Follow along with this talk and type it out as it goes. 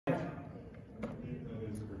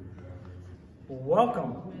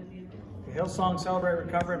Welcome to Hillsong Celebrate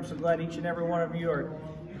Recovery. I'm so glad each and every one of you are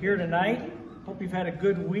here tonight. Hope you've had a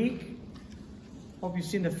good week. Hope you've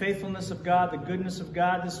seen the faithfulness of God, the goodness of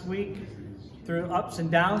God this week. Through ups and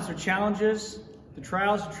downs, through challenges, the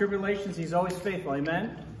trials, the tribulations, He's always faithful.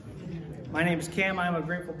 Amen? My name is Cam. I'm a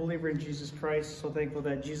grateful believer in Jesus Christ. So thankful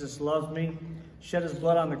that Jesus loves me, shed His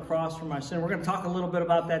blood on the cross for my sin. We're going to talk a little bit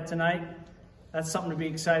about that tonight. That's something to be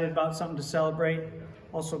excited about, something to celebrate.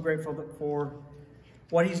 Also grateful for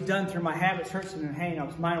what He's done through my habits, hurts, and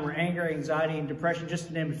hang-ups. Mine were anger, anxiety, and depression, just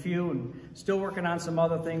to name a few, and still working on some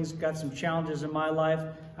other things. Got some challenges in my life.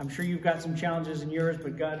 I'm sure you've got some challenges in yours,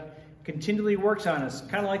 but God continually works on us.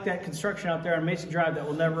 Kind of like that construction out there on Mason Drive that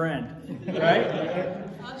will never end, right?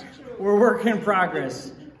 We're work in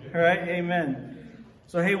progress, all right? Amen.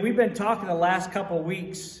 So, hey, we've been talking the last couple of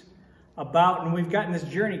weeks about, and we've gotten this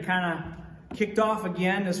journey kind of kicked off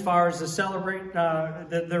again as far as to celebrate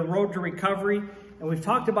the road to recovery. And we've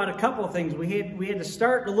talked about a couple of things. We had to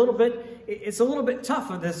start a little bit. It's a little bit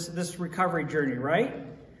tough of this recovery journey, right?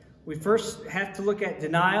 We first have to look at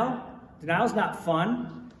denial. Denial's not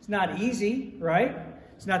fun. It's not easy, right?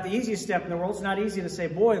 It's not the easiest step in the world. It's not easy to say,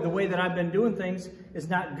 boy, the way that I've been doing things is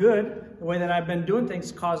not good. The way that I've been doing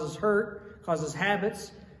things causes hurt, causes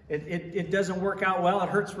habits. It doesn't work out well. It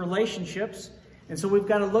hurts relationships. And so we've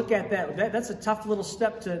got to look at that. That's a tough little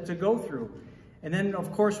step to go through. And then,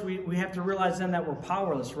 of course, we have to realize then that we're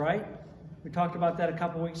powerless, right? We talked about that a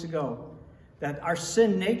couple weeks ago. That our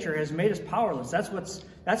sin nature has made us powerless. That's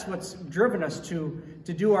what's driven us to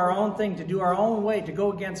do our own thing, to do our own way, to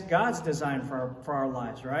go against God's design for our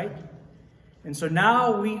lives, right? And so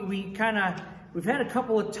now we've had a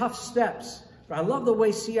couple of tough steps. But I love the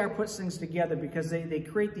way CR puts things together because they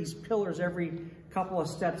create these pillars every couple of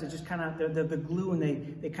steps. It just kind of, they're the glue,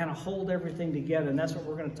 and they kind of hold everything together. And that's what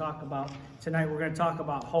we're going to talk about tonight. We're going to talk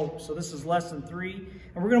about hope. So this is lesson 3.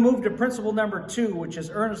 And we're going to move to principle number 2, which is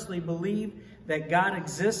earnestly believe that God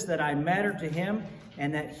exists, that I matter to Him,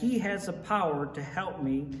 and that He has the power to help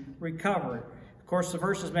me recover. Of course, the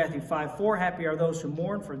verse is Matthew 5:4. Happy are those who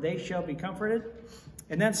mourn, for they shall be comforted.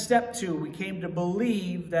 And then step 2, we came to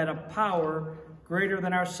believe that a power greater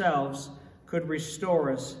than ourselves could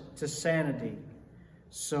restore us to sanity.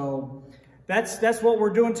 So that's what we're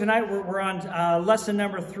doing tonight. We're on lesson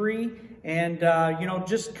number 3. And,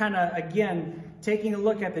 just kind of, again, taking a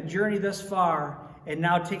look at the journey thus far, and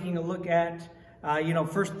now taking a look at,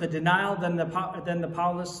 first the denial, then the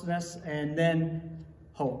powerlessness, and then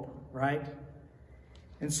hope, right?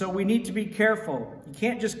 And so we need to be careful. You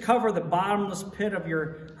can't just cover the bottomless pit of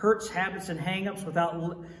your hurts, habits, and hang-ups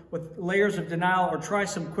with layers of denial, or try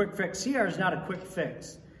some quick fix. CR is not a quick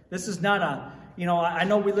fix. This is not I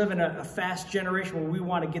know we live in a fast generation where we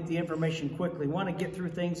want to get the information quickly. We want to get through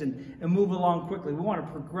things and move along quickly. We want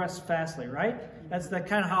to progress fastly, right? That's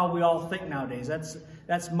kind of how we all think nowadays.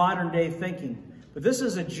 That's modern day thinking. But this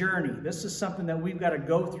is a journey. This is something that we've got to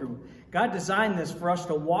go through. God designed this for us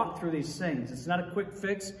to walk through these things. It's not a quick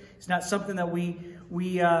fix. It's not something that we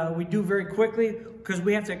do very quickly, because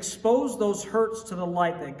we have to expose those hurts to the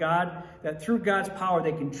light that through God's power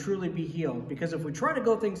they can truly be healed. Because if we try to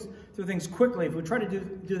go through things quickly, if we try to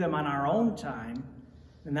do them on our own time,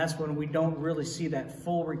 then that's when we don't really see that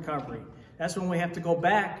full recovery. That's when we have to go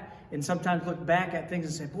back and sometimes look back at things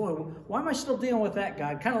and say, boy, why am I still dealing with that,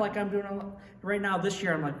 God? Kind of like I'm doing right now this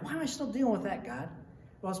year. I'm like, why am I still dealing with that, God?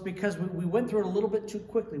 Well, it's because we went through it a little bit too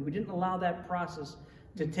quickly. We didn't allow that process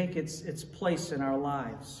to take its place in our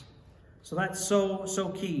lives. So that's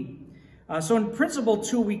so key. So in principle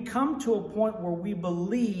 2, we come to a point where we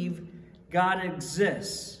believe God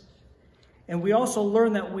exists. And we also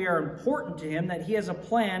learn that we are important to Him, that He has a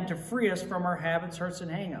plan to free us from our habits, hurts,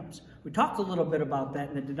 and hang-ups. We talked a little bit about that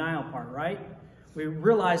in the denial part, right? We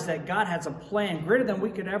realized that God has a plan greater than we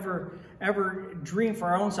could ever dream for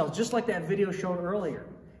our own selves, just like that video showed earlier.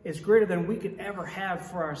 It's greater than we could ever have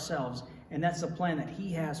for ourselves, and that's the plan that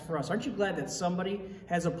He has for us. Aren't you glad that somebody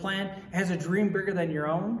has a plan, has a dream bigger than your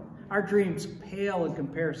own? Our dreams pale in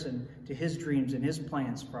comparison to His dreams and His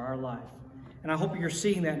plans for our life. And I hope you're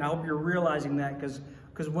seeing that, and I hope you're realizing that,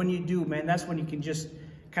 because when you do, man, that's when you can just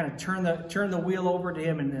kind of turn the wheel over to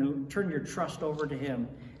Him and turn your trust over to Him.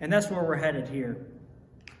 And that's where we're headed here.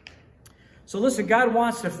 So listen, God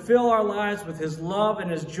wants to fill our lives with His love and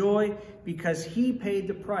His joy because He paid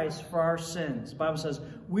the price for our sins. The Bible says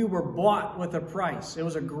we were bought with a price. It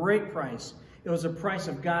was a great price. It was the price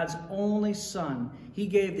of God's only Son. He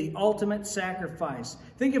gave the ultimate sacrifice.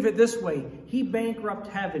 Think of it this way. He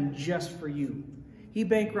bankrupted heaven just for you. He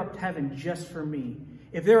bankrupted heaven just for me.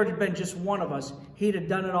 If there had been just one of us, He'd have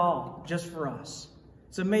done it all just for us.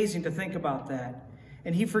 It's amazing to think about that.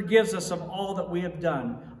 And he forgives us of all that we have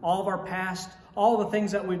done, all of our past, all the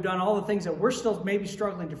things that we've done, all the things that we're still maybe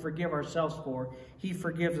struggling to forgive ourselves for. He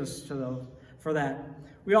forgives us for that.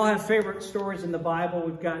 We all have favorite stories in the Bible.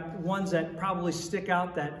 We've got ones that probably stick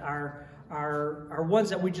out that are ones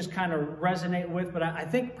that we just kind of resonate with. But I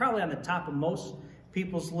think probably on the top of most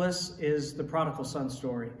people's lists is the prodigal son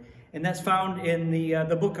story. And that's found in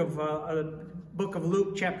the book of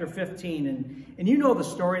Luke, chapter 15. And you know the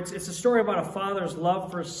story. It's a story about a father's love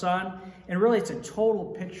for his son. And really, it's a total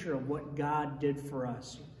picture of what God did for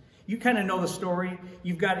us. You kind of know the story.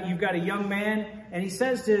 You've got a young man, and he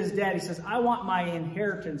says to his dad, he says, I want my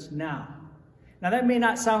inheritance now. Now, that may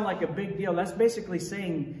not sound like a big deal. That's basically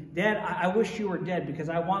saying, Dad, I wish you were dead because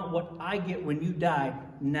I want what I get when you die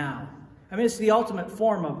now. I mean, it's the ultimate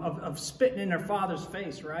form of spitting in their father's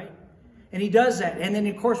face, right? And he does that. And then,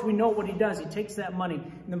 of course, we know what he does. He takes that money.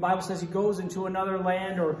 And the Bible says he goes into another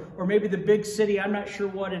land or maybe the big city. I'm not sure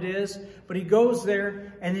what it is. But he goes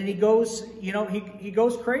there. And then he goes, you know, he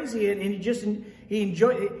goes crazy. And he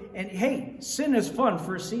enjoys it. And, hey, sin is fun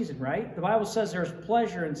for a season, right? The Bible says there's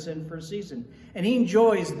pleasure in sin for a season. And he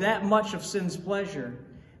enjoys that much of sin's pleasure.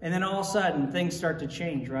 And then all of a sudden, things start to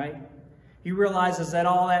change, right? He realizes that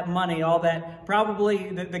all that money, all that, probably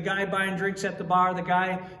the guy buying drinks at the bar, the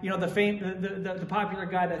guy, you know, the popular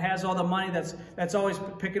guy that has all the money that's always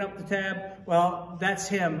picking up the tab, well, that's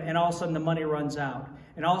him. And all of a sudden the money runs out.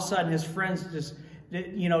 And all of a sudden his friends just,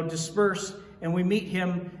 you know, disperse. And we meet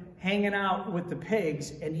him hanging out with the pigs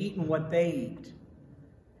and eating what they eat.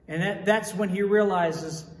 And that's when he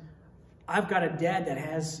realizes, I've got a dad that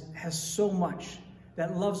has so much,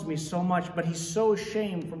 that loves me so much, but he's so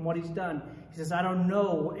ashamed from what he's done. He says, I don't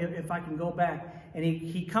know if I can go back. And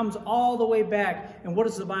he comes all the way back. And what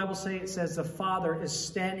does the Bible say? It says the father is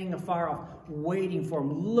standing afar off, waiting for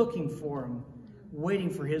him, looking for him, waiting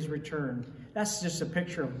for his return. That's just a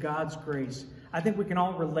picture of God's grace. I think we can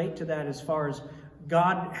all relate to that as far as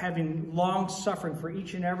God having long suffering for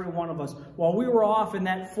each and every one of us. While we were off in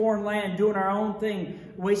that foreign land doing our own thing,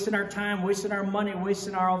 wasting our time, wasting our money,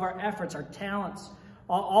 wasting all of our efforts, our talents,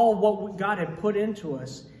 all what God had put into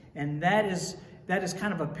us. And that is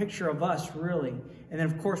kind of a picture of us, really. And then,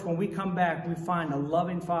 of course, when we come back, we find a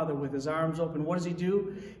loving Father with his arms open. What does he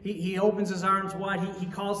do? He opens his arms wide. He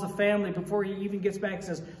calls the family before he even gets back and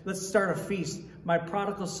says, let's start a feast. My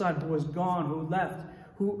prodigal son who was gone, who left,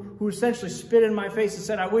 who essentially spit in my face and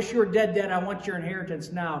said, I wish you were dead, Dad. I want your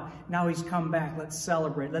inheritance now. Now he's come back. Let's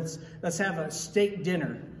celebrate. Let's have a steak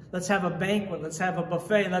dinner. Let's have a banquet. Let's have a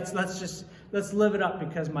buffet. Let's live it up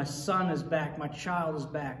because my son is back. My child is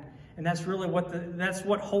back. And that's really that's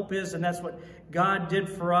what hope is, and that's what God did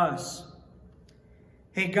for us.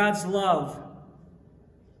 Hey, God's love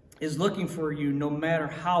is looking for you no matter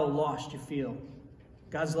how lost you feel.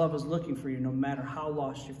 God's love is looking for you no matter how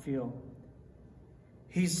lost you feel.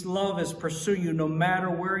 His love is pursuing you no matter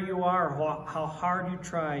where you are or how hard you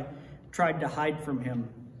tried to hide from him.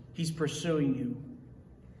 He's pursuing you.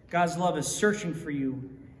 God's love is searching for you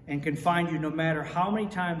and can find you no matter how many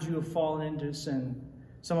times you have fallen into sin.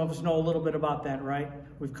 Some of us know a little bit about that, right?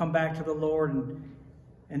 We've come back to the Lord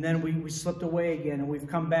and then we slipped away again and we've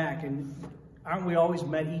come back. And aren't we always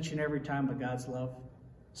met each and every time by God's love?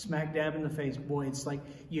 Smack dab in the face. Boy, it's like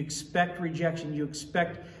you expect rejection. You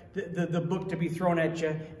expect the book to be thrown at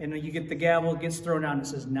you, and you get the gavel, it gets thrown down, and it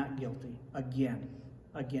says, not guilty. Again,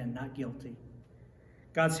 not guilty.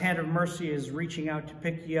 God's hand of mercy is reaching out to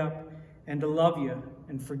pick you up and to love you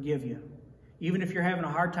and forgive you. Even if you're having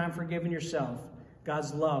a hard time forgiving yourself,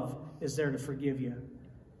 God's love is there to forgive you.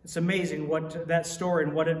 It's amazing what that story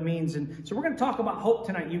and what it means. And so we're going to talk about hope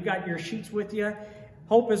tonight. You've got your sheets with you.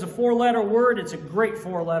 Hope is a 4-letter word. It's a great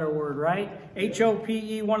 4-letter word, right?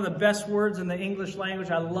 H-O-P-E, one of the best words in the English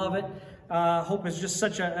language. I love it. Hope is just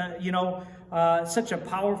such a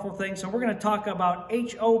powerful thing. So we're going to talk about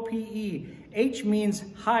H-O-P-E. H means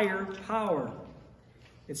higher power.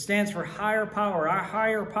 It stands for higher power. Our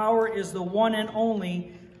higher power is the one and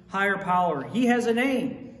only higher power. He has a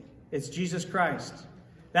name. It's Jesus Christ.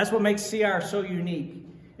 That's what makes CR so unique,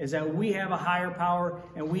 is that we have a higher power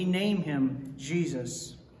and we name him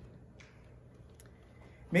Jesus.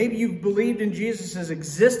 Maybe you've believed in Jesus'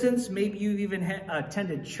 existence. Maybe you've even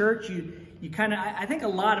attended church. I think a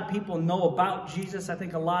lot of people know about Jesus. I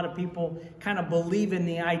think a lot of people kind of believe in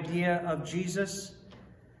the idea of Jesus.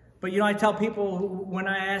 But, I tell people, when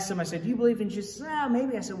I ask them, I said, do you believe in Jesus?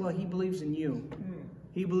 Maybe. I said, well, he believes in you.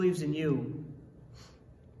 He believes in you.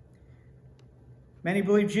 Many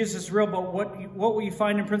believe Jesus is real, but what we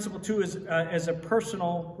find in Principle 2 is a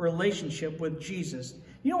personal relationship with Jesus.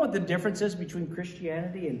 You know what the difference is between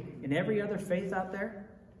Christianity and every other faith out there?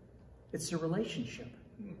 It's the relationship.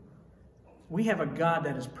 We have a God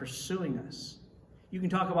that is pursuing us. You can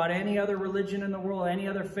talk about any other religion in the world, any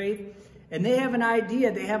other faith, and they have an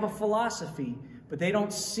idea, they have a philosophy, but they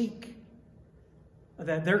don't seek,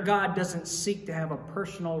 that their God doesn't seek to have a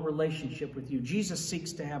personal relationship with you. Jesus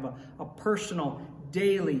seeks to have a personal,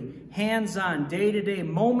 daily, hands-on, day-to-day,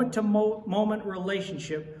 moment-to-moment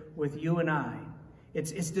relationship with you and I.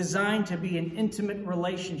 It's designed to be an intimate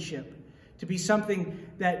relationship, to be something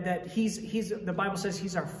that the Bible says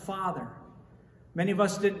he's our Father. Many of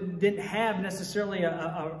us didn't have necessarily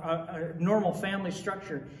a normal family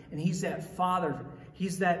structure, and he's that Father.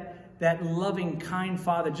 He's that loving, kind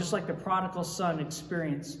Father, just like the prodigal son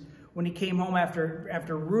experienced when he came home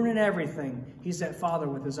after ruining everything. He's that Father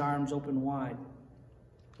with his arms open wide.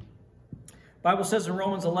 The Bible says in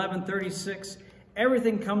Romans 11:36,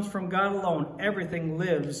 everything comes from God alone. Everything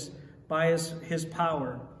lives by his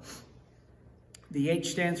power. The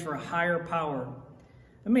H stands for a higher power.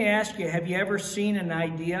 Let me ask you, have you ever seen an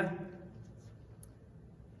idea?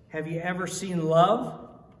 Have you ever seen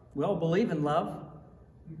love? We all believe in love,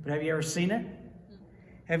 but have you ever seen it?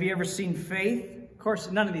 Have you ever seen faith? Of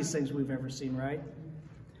course, none of these things we've ever seen, right?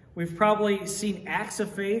 We've probably seen acts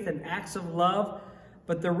of faith and acts of love,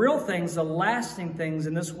 but the real things, the lasting things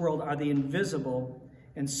in this world are the invisible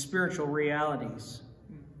and spiritual realities.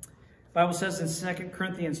 The Bible says in 2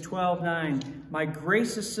 Corinthians 12:9, my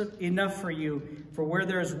grace is enough for you, for where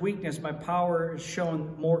there is weakness, my power is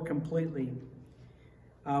shown more completely.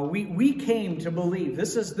 We came to believe.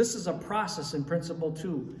 This is a process in Principle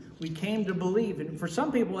 2. We came to believe. And for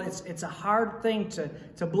some people, it's a hard thing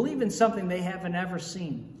to believe in something they haven't ever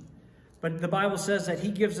seen. But the Bible says that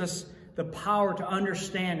he gives us the power to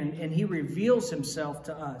understand, and he reveals himself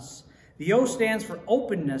to us. The O stands for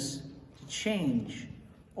openness to change.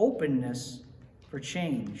 Openness for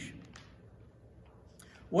change.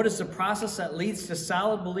 What is the process that leads to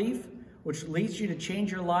solid belief, which leads you to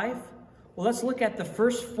change your life? Well, let's look at the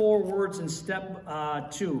first 4 words in step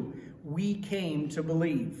 2. We came to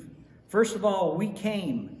believe. First of all, we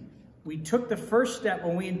came. We took the first step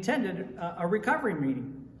when we intended a recovery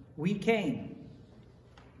meeting. We came.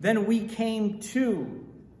 Then we came to.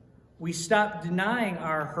 We stopped denying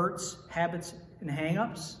our hurts, habits, and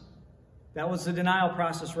hang-ups. That was the denial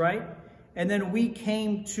process, right? And then we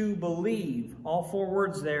came to believe. All 4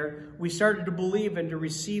 words there. We started to believe and to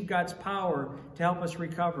receive God's power to help us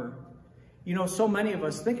recover. You know, so many of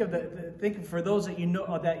us, think for those that you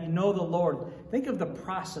know the Lord, think of the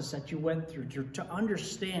process that you went through to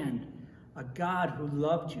understand a God who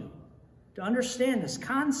loved you. To understand this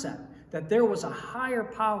concept that there was a higher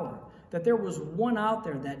power, that there was one out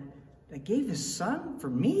there that gave his son for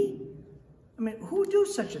me. I mean, who would do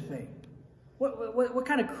such a thing? What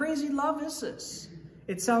kind of crazy love is this?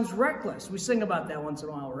 It sounds reckless. We sing about that once in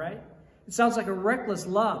a while, right? It sounds like a reckless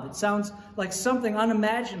love. It sounds like something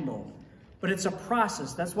unimaginable. But it's a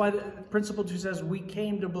process. That's why Principle 2 says we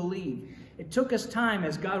came to believe. It took us time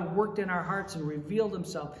as God worked in our hearts and revealed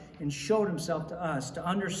himself and showed himself to us to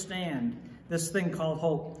understand this thing called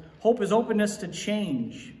hope. Hope is openness to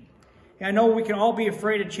change. I know we can all be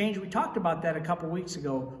afraid of change. We talked about that a couple weeks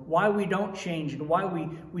ago, why we don't change and why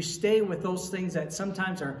we stay with those things that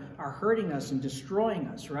sometimes are hurting us and destroying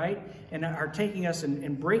us, right? And are taking us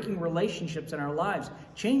and breaking relationships in our lives.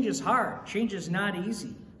 Change is hard. Change is not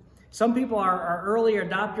easy. Some people are early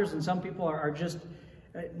adopters and some people are just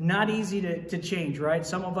not easy to change, right?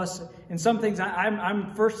 Some of us, in some things,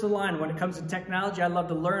 I'm first in line when it comes to technology. I love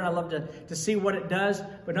to learn. I love to see what it does.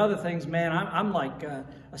 But in other things, man, I'm like a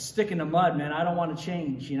stick in the mud, man. I don't want to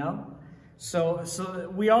change, you know? So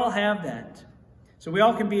we all have that. So we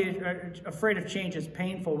all can be afraid of change. It's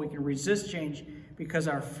painful. We can resist change because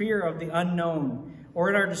our fear of the unknown, or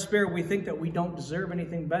in our despair, we think that we don't deserve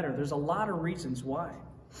anything better. There's a lot of reasons why.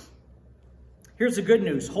 Here's the good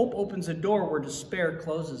news. Hope opens a door where despair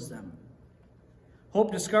closes them.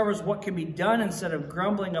 Hope discovers what can be done instead of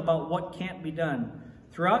grumbling about what can't be done.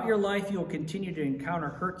 Throughout your life, you will continue to encounter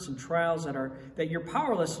hurts and trials that you're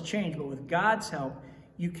powerless to change, but with God's help,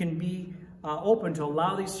 you can be open to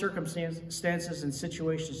allow these circumstances and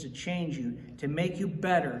situations to change you, to make you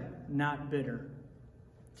better, not bitter.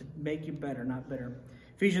 To make you better, not bitter.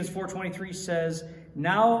 Ephesians 4:23 says,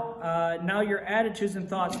 Now your attitudes and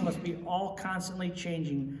thoughts must be all constantly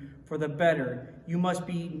changing for the better. You must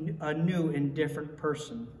be a new and different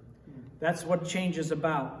person. That's what change is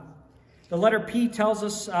about. The letter P tells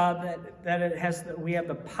us that we have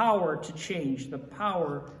the power to change. The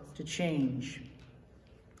power to change.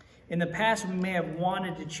 In the past, we may have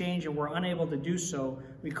wanted to change and were unable to do so.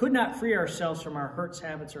 We could not free ourselves from our hurts,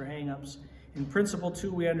 habits, or hang-ups. In Principle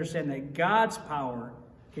 2, we understand that God's power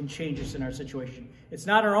can change us in our situation. It's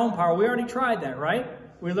not our own power. We already tried that, right?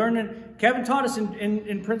 We learned, Kevin taught us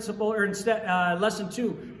in principle, or in lesson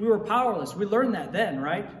 2, we were powerless. We learned that then,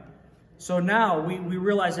 right? So now we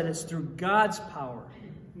realize that it's through God's power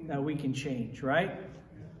that we can change, right?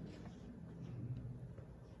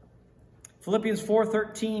 Philippians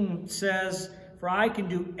 4:13 says, "For I can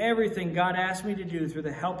do everything God asked me to do through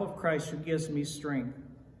the help of Christ who gives me strength."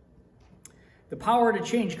 The power to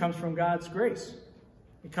change comes from God's grace.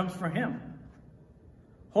 It comes from Him.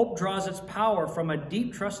 Hope draws its power from a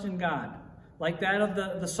deep trust in God, like that of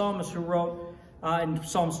the psalmist who wrote in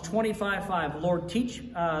Psalms 25:5, "Lord,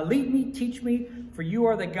 lead me, teach me, for you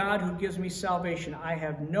are the God who gives me salvation. I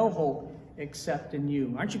have no hope except in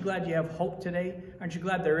you." Aren't you glad you have hope today? Aren't you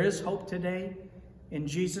glad there is hope today in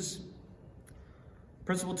Jesus?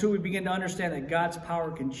 Principle 2, we begin to understand that God's power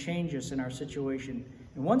can change us in our situation.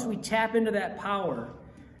 And once we tap into that power,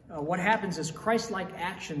 what happens is Christ-like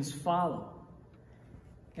actions follow.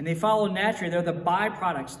 And they follow naturally. They're the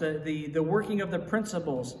byproducts, the working of the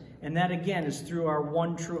principles. And that, again, is through our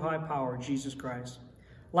one true high power, Jesus Christ.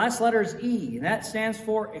 Last letter is E, and that stands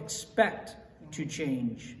for expect to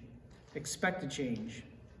change. Expect to change.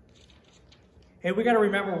 Hey, we got to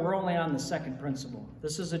remember we're only on the second principle.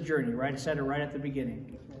 This is a journey, right? I said it right at the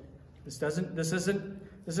beginning. This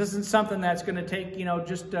isn't something that's going to take,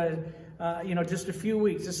 just a few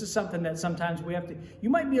weeks. This is something that sometimes we have to. You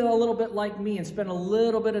might be a little bit like me and spend a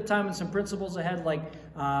little bit of time in some principles ahead, like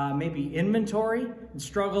maybe inventory, and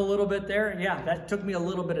struggle a little bit there. Yeah, that took me a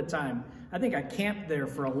little bit of time. I think I camped there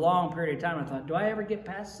for a long period of time. I thought, do I ever get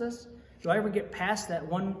past this? Do I ever get past that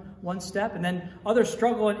one step? And then others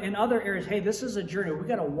struggle in other areas. Hey, this is a journey. We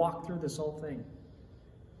got to walk through this whole thing.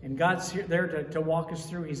 And God's there to walk us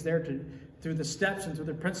through. He's there through the steps and through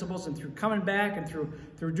the principles and through coming back and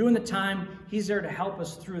through doing the time. He's there to help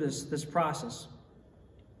us through this process.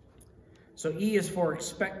 So E is for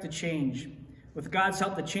expect to change. With God's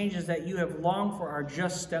help, the changes that you have longed for are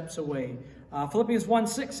just steps away. Philippians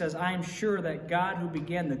 1:6 says, "I am sure that God who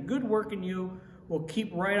began the good work in you will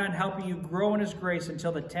keep right on helping you grow in His grace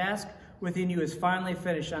until the task within you is finally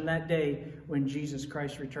finished on that day when Jesus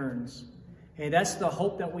Christ returns." Hey, that's the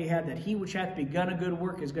hope that we have, that He which hath begun a good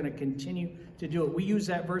work is going to continue to do it. We use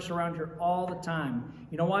that verse around here all the time.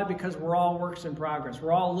 You know why? Because we're all works in progress.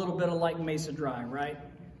 We're all a little bit like Mesa Drive, right?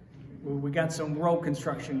 We got some road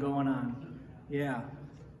construction going on. Yeah.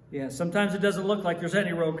 Sometimes it doesn't look like there's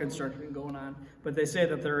any road construction going on, but they say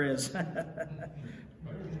that there is.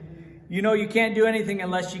 You can't do anything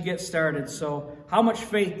unless you get started. So how much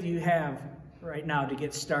faith do you have right now to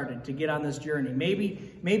get started, to get on this journey?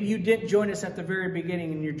 Maybe you didn't join us at the very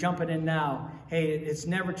beginning and you're jumping in now. Hey, it's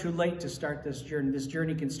never too late to start this journey. This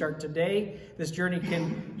journey can start today. This journey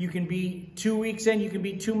you can be 2 weeks in, you can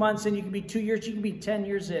be 2 months in, you can be 2 years, you can be 10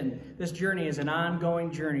 years in. This journey is an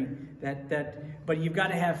ongoing journey but you've got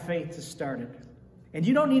to have faith to start it. And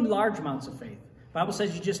you don't need large amounts of faith. The Bible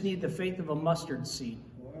says you just need the faith of a mustard seed.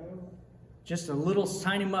 Just a little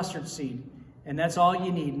tiny mustard seed. And that's all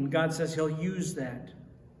you need. And God says He'll use that.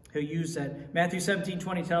 He'll use that. Matthew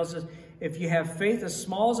 17:20 tells us, if you have faith as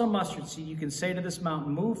small as a mustard seed, you can say to this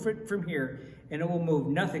mountain, move from here, and it will move.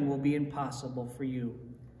 Nothing will be impossible for you.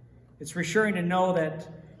 It's reassuring to know that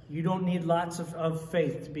you don't need lots of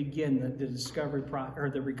faith to begin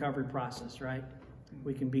the recovery process, right?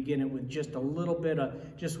 We can begin it with just a little bit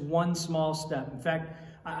of, just one small step. In fact,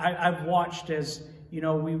 I've watched as,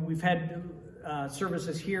 we've had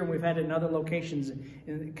services here, and we've had it in other locations,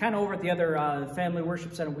 and kind of over at the other family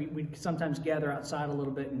worship center, we sometimes gather outside a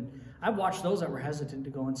little bit, and I've watched those that were hesitant to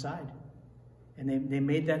go inside, and they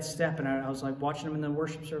made that step, and I was like watching them in the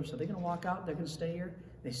worship service. Are they going to walk out? They're going to stay here?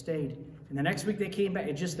 They stayed, and the next week they came back.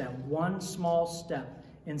 It's just that one small step,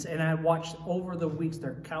 and I watched over the weeks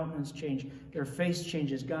their countenance change, their face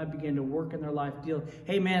changes. God began to work in their life.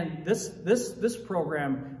 Hey man, this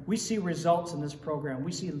program, we see results in this program.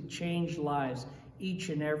 We see changed lives each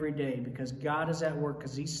and every day because God is at work,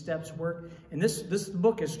 because these steps work. And this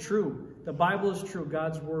book is true. The Bible is true.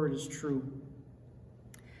 God's word is true.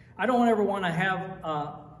 I don't ever want to have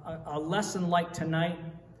a lesson like tonight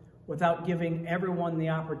without giving everyone the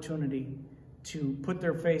opportunity to put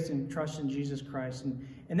their faith and trust in Jesus Christ.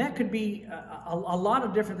 And that could be a lot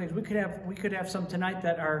of different things. We could have some tonight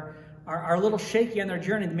that are a little shaky on their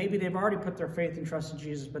journey. Maybe they've already put their faith and trust in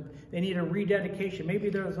Jesus, but they need a rededication. Maybe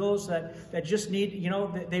there's those that just need,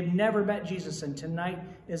 they've never met Jesus, and tonight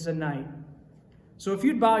is the night. So if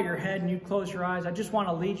you'd bow your head and you close your eyes, I just want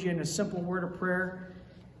to lead you in a simple word of prayer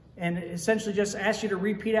and essentially just ask you to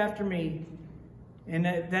repeat after me. And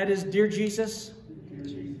that is, Dear Jesus,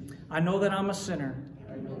 I know that I'm a sinner.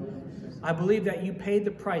 I believe that you paid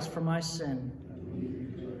the price for my sin.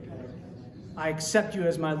 I accept you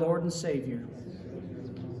as my Lord and Savior.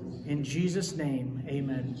 In Jesus' name,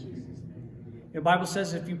 amen. The Bible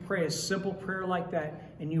says if you pray a simple prayer like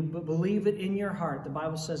that and you believe it in your heart, the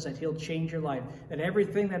Bible says that He'll change your life. That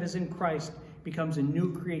everything that is in Christ becomes a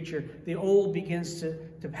new creature. The old begins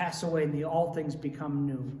to pass away and all things become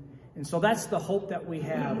new. And so that's the hope that we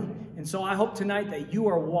have. And so I hope tonight that you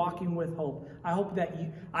are walking with hope. I hope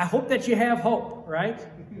that you have hope, right?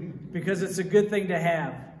 Because it's a good thing to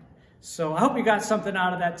have. So I hope you got something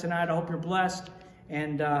out of that tonight. I hope you're blessed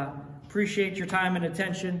and appreciate your time and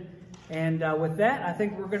attention. And with that, I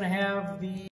think we're going to have the